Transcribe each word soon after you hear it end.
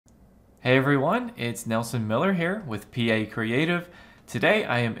Hey everyone, it's Nelson Miller here with PA Creative. Today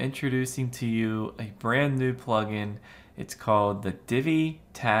I am introducing to you a brand new plugin. It's called the Divi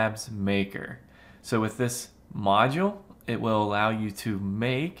Tabs Maker. So with this module, it will allow you to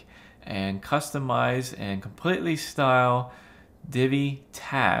make and customize and completely style Divi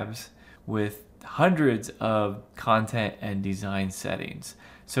tabs with hundreds of content and design settings.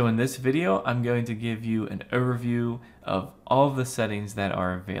 So in this video, I'm going to give you an overview of all of the settings that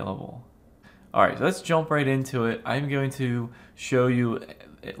are available. All right, so let's jump right into it. I'm going to show you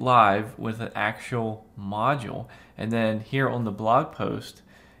it live with an actual module, and then here on the blog post,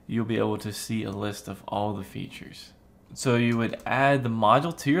 you'll be able to see a list of all the features. So you would add the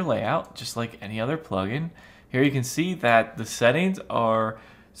module to your layout, just like any other plugin. Here you can see that the settings are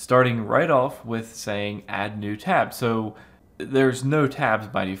starting right off with saying add new tab. So there's no tabs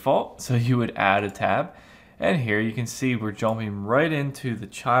by default, so you would add a tab. And here you can see we're jumping right into the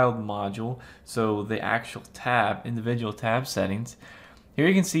child module, so the actual tab, individual tab settings. Here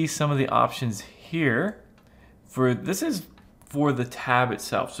you can see some of the options here. This is for the tab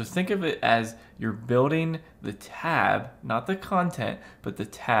itself. So think of it as you're building the tab, not the content, but the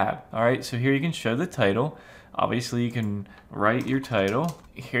tab. All right, so here you can show the title. Obviously you can write your title.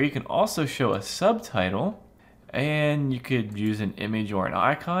 Here you can also show a subtitle. And you could use an image or an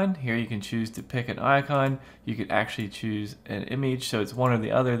icon. Here you can choose to pick an icon. You could actually choose an image, so it's one or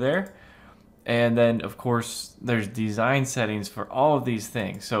the other there. And then of course there's design settings for all of these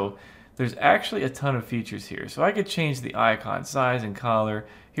things. So there's actually a ton of features here. So I could change the icon size and color.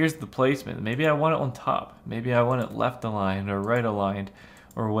 Here's the placement. Maybe I want it on top. Maybe I want it left aligned or right aligned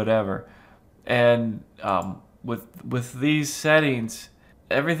or whatever. And with these settings,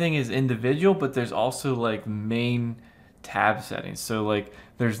 everything is individual, but there's also like main tab settings. So like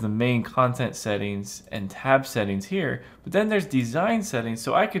there's the main content settings and tab settings here, but then there's design settings.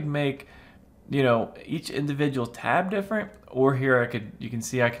 So I could make, each individual tab different, or here you can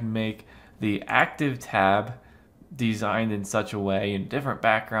see I can make the active tab designed in such a way in different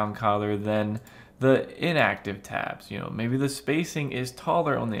background color than the inactive tabs. Maybe the spacing is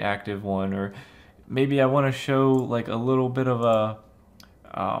taller on the active one, or maybe I want to show like a little bit of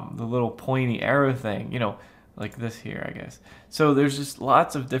the little pointy arrow thing, like this here, I guess. So there's just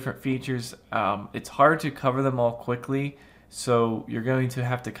lots of different features. It's hard to cover them all quickly, so you're going to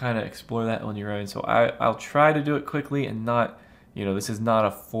have to kind of explore that on your own. So I'll try to do it quickly and not, this is not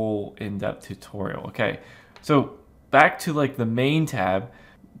a full in-depth tutorial. Okay, so back to like the main tab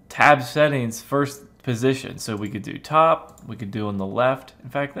settings, first position. So we could do top, we could do on the left. In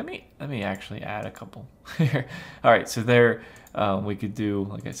fact, let me actually add a couple here. All right, so there. We could do,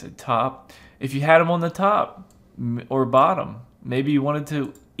 like I said, top. If you had them on the top or bottom, maybe you wanted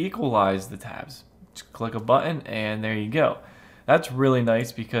to equalize the tabs. Just click a button and there you go. That's really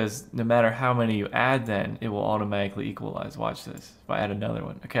nice because no matter how many you add, then it will automatically equalize. Watch this. If I add another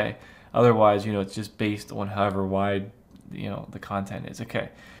one, okay. Otherwise, it's just based on however wide, the content is. Okay.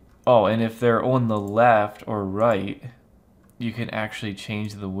 Oh, and if they're on the left or right, you can actually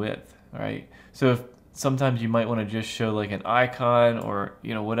change the width, right? So if sometimes you might want to just show like an icon or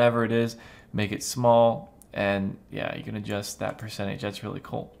whatever it is, make it small, and yeah, you can adjust that percentage. That's really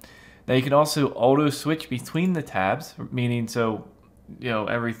cool. Now you can also auto switch between the tabs, meaning so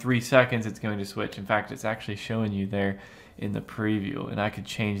every 3 seconds it's going to switch. In fact, it's actually showing you there in the preview, and I could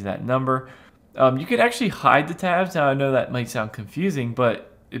change that number. You could actually hide the tabs. Now I know that might sound confusing,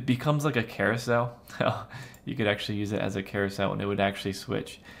 but it becomes like a carousel. You could actually use it as a carousel and it would actually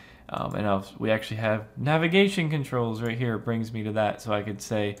switch. And we actually have navigation controls right here. It brings me to that. So I could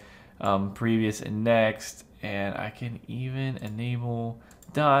say previous and next, and I can even enable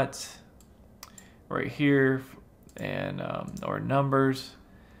dots right here and or numbers.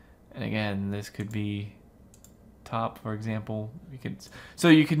 And again, this could be top, for example. So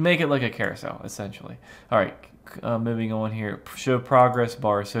you could make it like a carousel, essentially. All right, moving on here. Show progress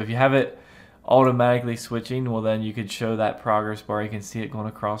bar. So if you have it automatically switching, well then you could show that progress bar. You can see it going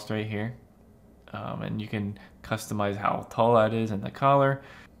across right here, and you can customize how tall that is and the color.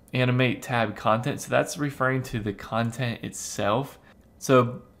 Animate tab content, so that's referring to the content itself.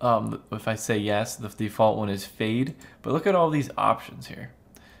 So if I say yes, the default one is fade, but look at all these options here.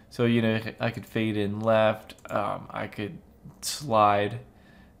 So I could fade in left, I could slide,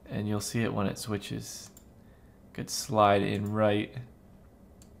 and you'll see it when it switches. Could slide in right.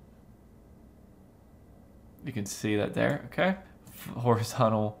 You can see that there, okay?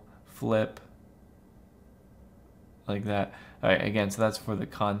 Horizontal flip, like that. All right, again, so that's for the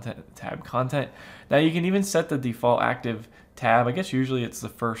tab content. Now you can even set the default active tab. I guess usually it's the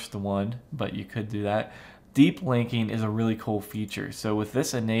first one, but you could do that. Deep linking is a really cool feature. So with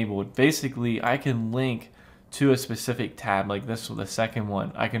this enabled, basically I can link to a specific tab, like this with the second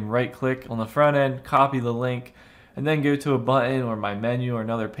one. I can right click on the front end, copy the link, and then go to a button or my menu or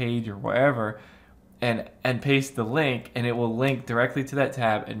another page or wherever and paste the link, and it will link directly to that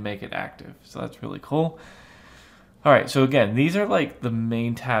tab and make it active. So that's really cool. All right, so again, these are like the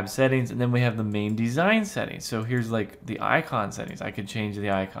main tab settings, and then we have the main design settings. So here's like the icon settings. I could change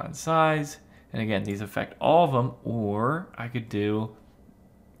the icon size, and again, these affect all of them, or I could do,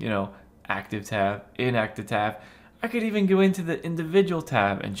 you know, active tab, inactive tab. I could even go into the individual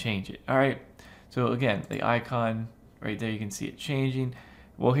tab and change it. All right, so again, the icon right there, you can see it changing.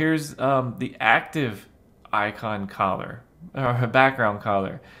 Well, here's the active icon color, or background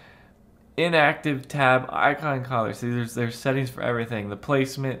color. Inactive tab icon color. So there's settings for everything. The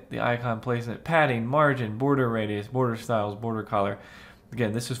placement, the icon placement, padding, margin, border radius, border styles, border color.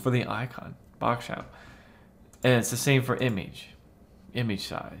 Again, this is for the icon, box shop. And it's the same for image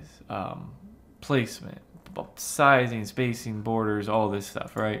size, placement, sizing, spacing, borders, all this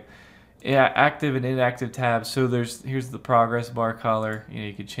stuff, right? Yeah, active and inactive tabs. So here's the progress bar color. You know,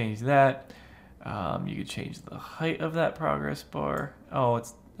 you could change that. You could change the height of that progress bar. Oh,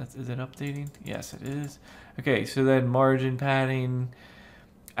 is it updating? Yes, it is. Okay, so then margin, padding,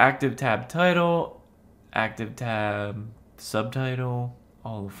 active tab title, active tab subtitle,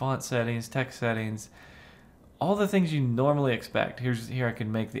 all the font settings, text settings, all the things you normally expect. Here I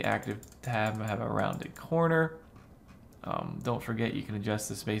can make the active tab have a rounded corner. Don't forget you can adjust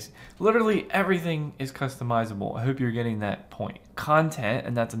the space. Literally everything is customizable. I hope you're getting that point. Content,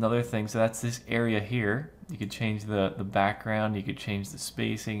 and that's another thing. So that's this area here. You could change the background, you could change the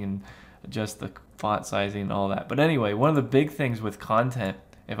spacing and adjust the font sizing and all that. But anyway, one of the big things with content,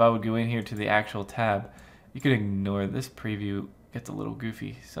 if I would go in here to the actual tab, you could ignore this preview. Gets a little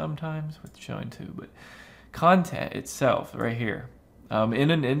goofy sometimes with showing too, but content itself right here.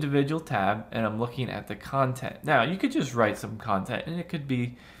 In an individual tab, and I'm looking at the content. Now, you could just write some content, and it could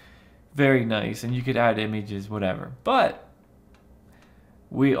be very nice, and you could add images, whatever. But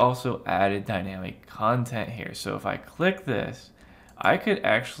we also added dynamic content here. So if I click this, I could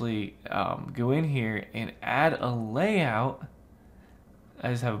actually go in here and add a layout. I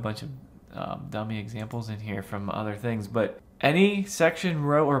just have a bunch of dummy examples in here from other things, but any section,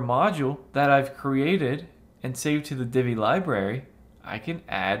 row, or module that I've created and saved to the Divi library, I can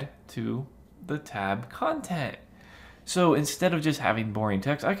add to the tab content. So instead of just having boring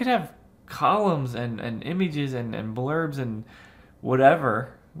text, I could have columns and images and blurbs and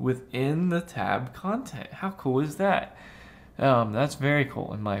whatever within the tab content. How cool is that? That's very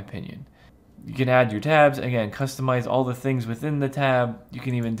cool in my opinion. You can add your tabs, again, customize all the things within the tab. You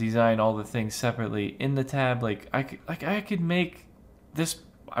can even design all the things separately in the tab. Like I could make this,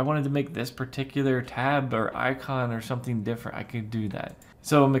 I wanted to make this particular tab or icon or something different, I could do that.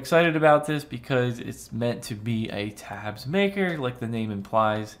 So I'm excited about this because it's meant to be a tabs maker, like the name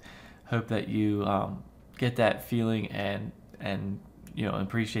implies. Hope that you get that feeling and you know,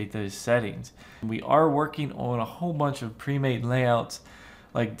 appreciate those settings. We are working on a whole bunch of pre-made layouts,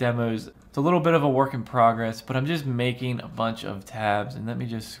 like demos. It's a little bit of a work in progress, but I'm just making a bunch of tabs. And let me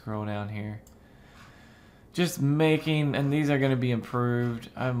just scroll down here. Just making, and these are going to be improved.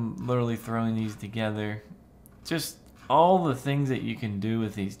 I'm literally throwing these together. Just all the things that you can do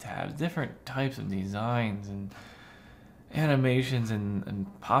with these tabs, different types of designs and animations and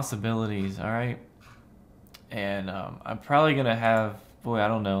possibilities, all right? And I'm probably going to have, boy, I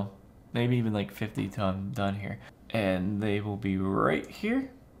don't know, maybe even like 50 done here. And they will be right here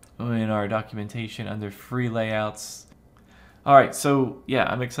in our documentation under free layouts. All right, so yeah,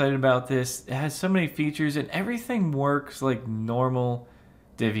 I'm excited about this. It has so many features and everything works like normal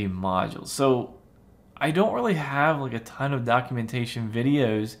Divi modules. So I don't really have like a ton of documentation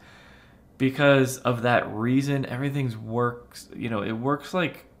videos because of that reason. Everything's works, you know, it works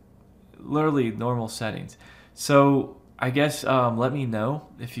like literally normal settings. So I guess let me know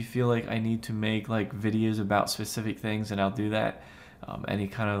if you feel like I need to make like videos about specific things, and I'll do that. Any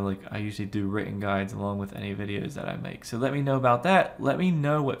kind of like, I usually do written guides along with any videos that I make. So let me know about that. Let me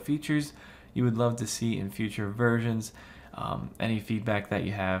know what features you would love to see in future versions. Any feedback that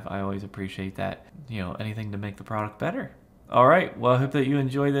you have, I always appreciate that. You know, anything to make the product better. All right, well, I hope that you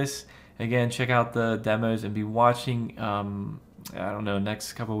enjoy this. Again, check out the demos and be watching, I don't know,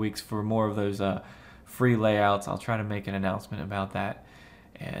 next couple of weeks for more of those free layouts. I'll try to make an announcement about that.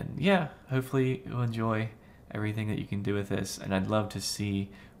 And yeah, hopefully you'll enjoy everything that you can do with this, and I'd love to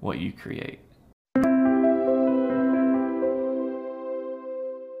see what you create.